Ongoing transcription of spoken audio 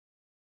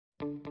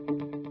Hi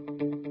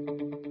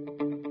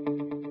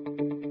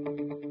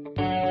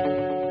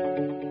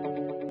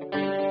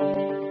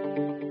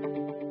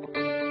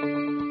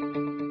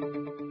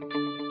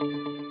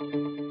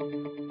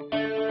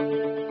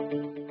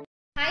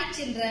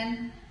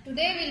children,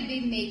 today we'll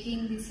be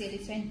making this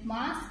elephant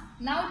mask.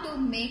 Now to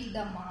make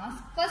the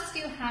mask, first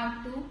you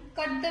have to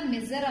cut the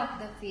measure of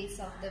the face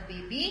of the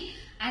baby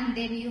and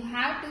then you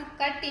have to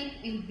cut it.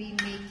 We'll be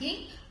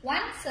making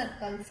one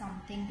circle,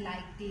 something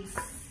like this.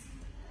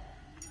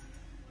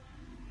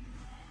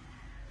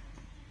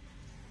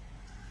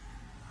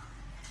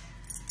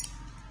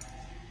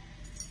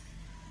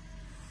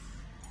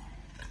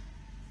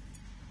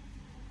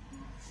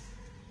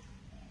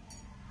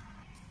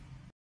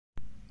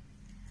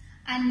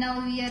 And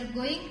now we are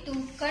going to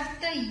cut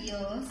the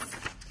ears.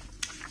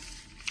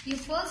 You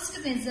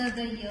first measure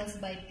the ears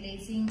by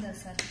placing the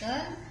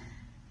circle,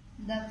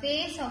 the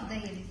face of the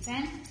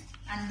elephant,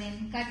 and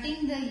then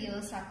cutting the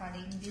ears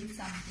accordingly,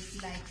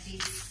 something like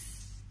this.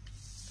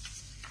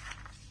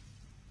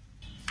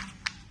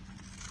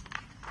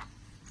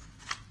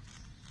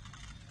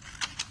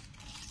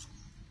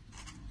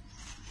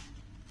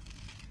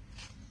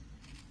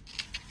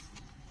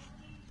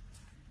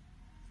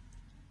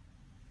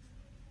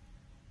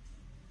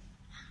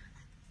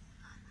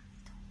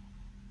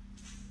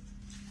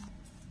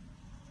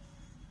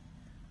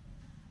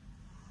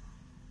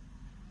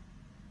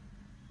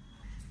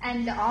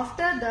 And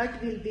after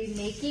that we will be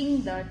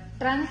making the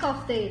trunk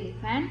of the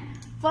elephant.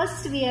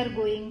 First we are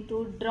going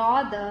to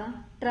draw the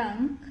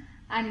trunk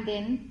and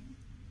then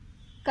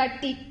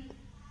cut it.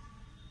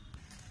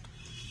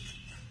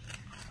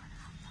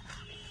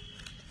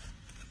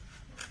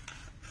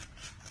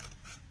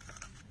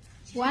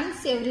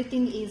 Once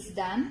everything is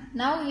done,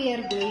 now we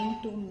are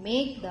going to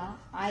make the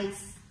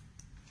eyes.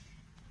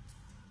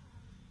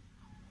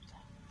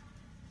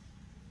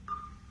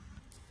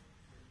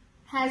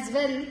 As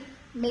well,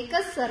 make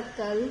a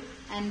circle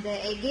and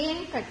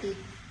again cut it.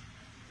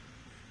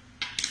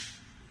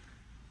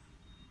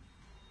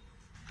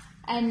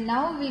 And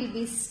now we will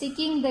be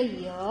sticking the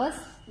ears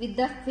with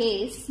the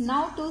face.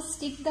 Now to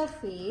stick the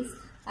face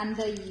and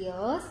the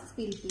ears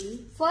will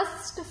be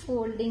first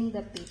folding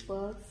the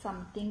paper,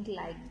 something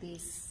like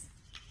this.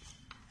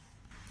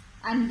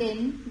 And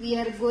then we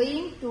are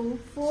going to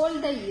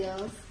fold the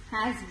ears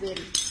as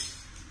well.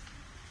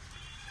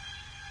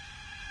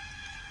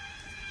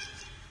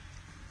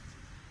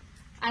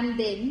 And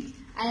then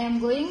I am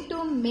going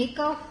to make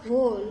a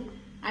hole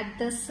at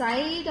the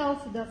side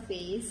of the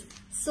face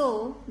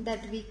so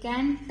that we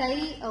can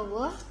tie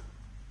our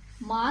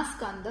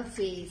mask on the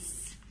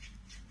face.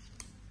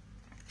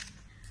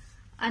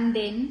 And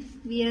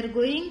then we are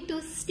going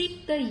to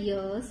stick the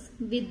ears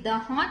with the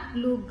hot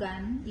glue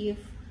gun. If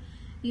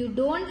you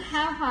don't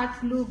have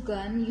hot glue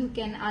gun, you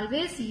can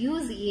always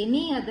use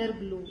any other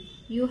glue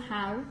you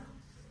have.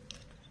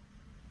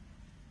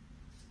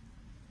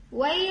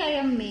 Why I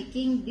am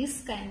making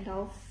this kind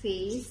of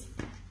face?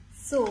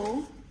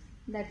 So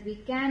that we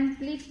can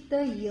clip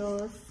the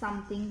ears,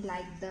 something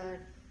like that.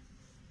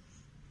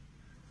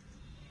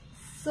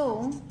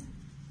 So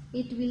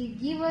it will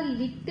give a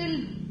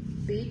little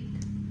bit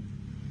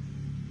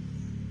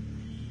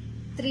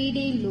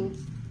 3D look.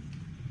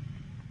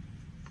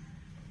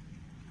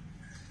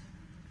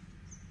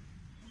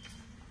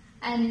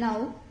 And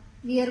now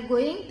we are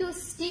going to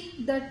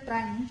stick the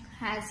trunk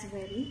as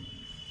well.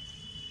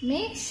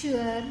 Make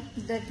sure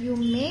that you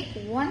make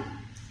one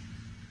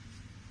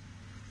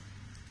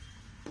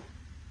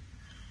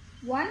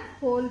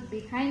hole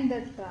behind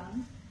the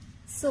trunk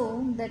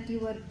so that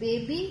your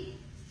baby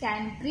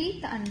can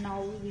breathe. And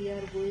now we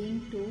are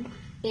going to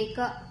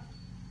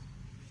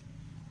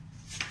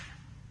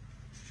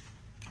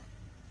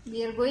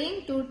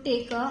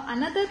take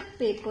another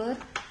paper.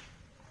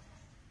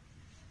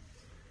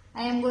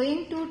 I am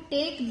going to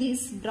take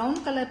this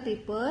brown color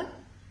paper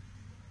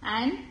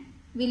and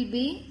will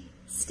be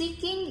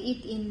sticking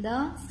it in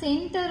the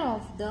center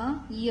of the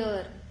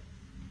ear.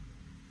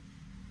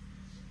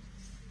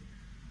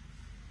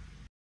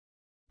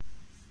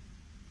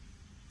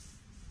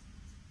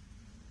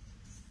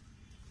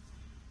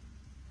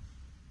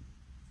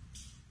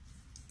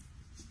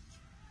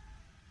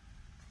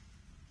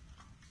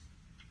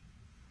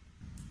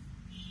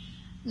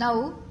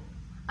 Now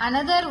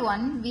another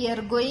one we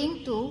are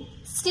going to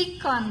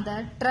stick on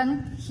the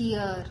trunk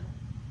here.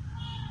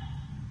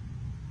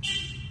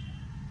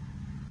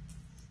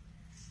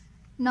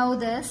 Now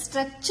the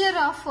structure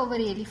of our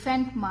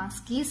elephant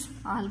mask is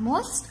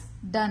almost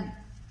done.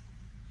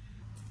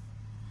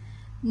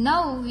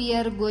 Now we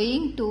are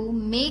going to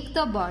make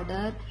the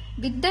border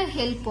with the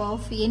help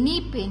of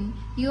any pen.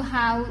 You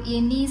have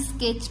any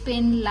sketch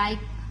pen like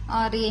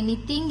or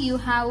anything you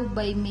have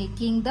by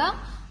making the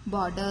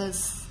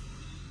borders.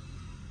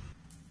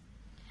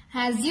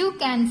 As you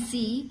can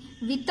see,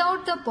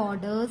 without the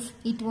borders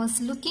it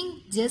was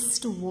looking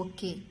just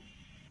okay.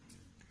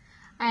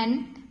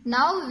 And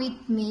now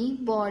with me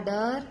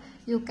border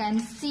you can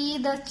see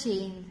the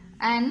chain,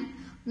 and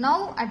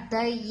now at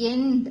the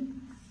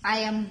end I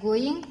am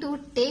going to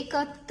take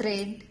a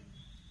thread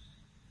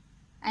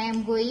I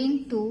am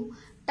going to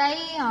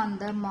tie on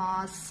the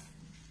mask.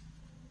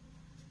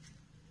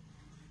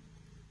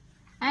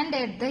 And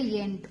at the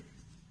end,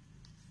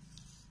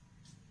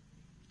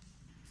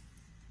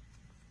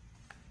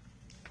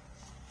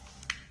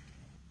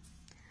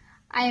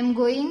 I am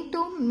going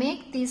to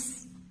make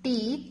these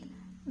teeth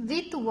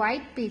with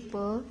white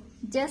paper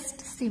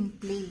just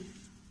simply.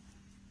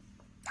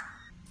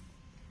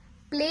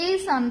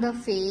 Place on the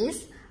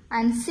face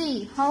and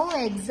see how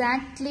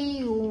exactly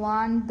you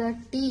want the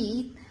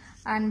teeth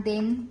and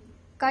then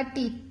cut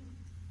it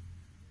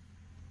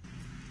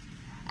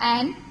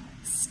and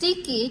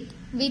stick it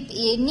with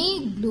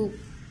any glue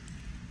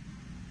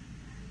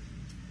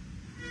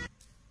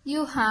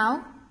you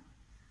have.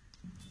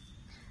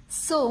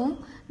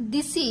 So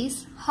this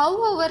is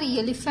how our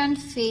elephant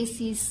face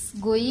is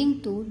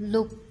going to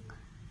look,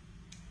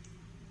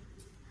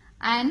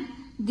 and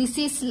this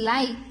is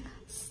like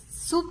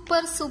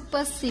super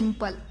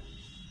simple.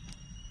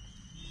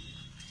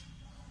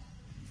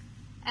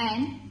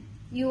 And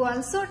you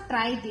also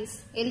try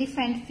this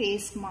elephant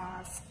face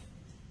mask.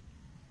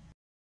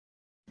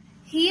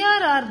 Here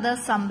are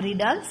some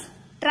riddles.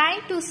 Try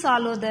to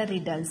solve the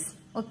riddles.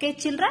 Okay,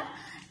 children?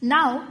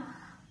 Now,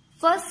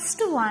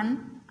 first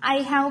one,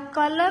 I have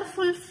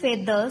colorful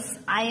feathers.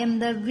 I am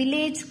the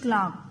village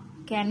clock.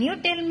 Can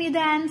you tell me the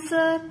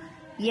answer?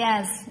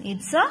 Yes,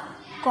 it's a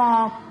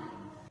cock.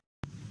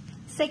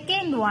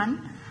 Second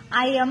one,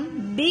 I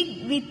am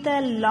big with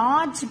a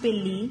large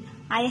belly.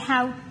 I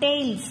have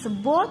tails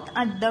both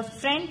at the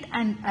front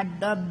and at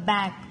the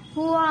back.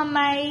 Who am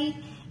I?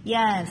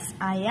 Yes,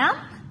 I am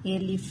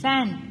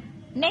elephant.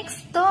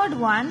 Next, third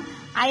one,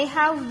 I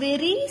have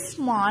very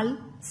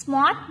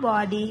smart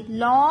body,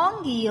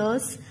 long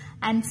ears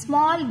and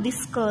small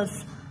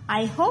whiskers.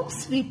 I hop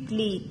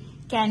swiftly.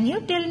 Can you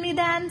tell me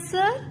the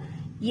answer?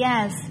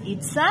 Yes,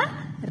 it's a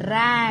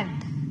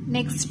rat.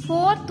 Next,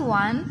 fourth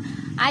one,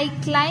 I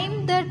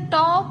climb the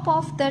top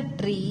of the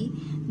tree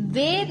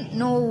where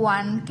no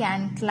one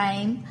can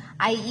climb.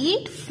 I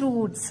eat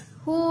fruits.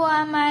 Who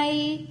am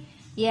I?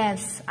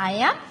 Yes, I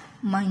am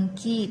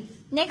monkey.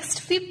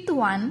 Next, fifth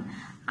one,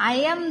 I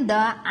am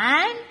the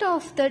ant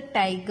of the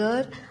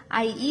tiger.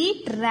 I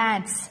eat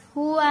rats.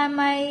 Who am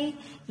I?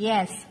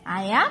 Yes,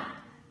 I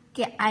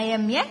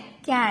am a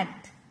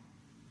cat.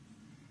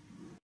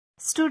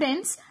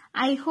 Students,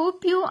 I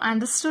hope you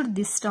understood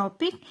this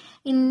topic.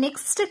 In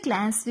next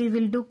class, we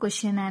will do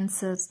question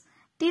answers.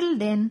 Till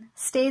then,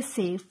 stay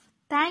safe.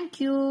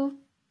 Thank you.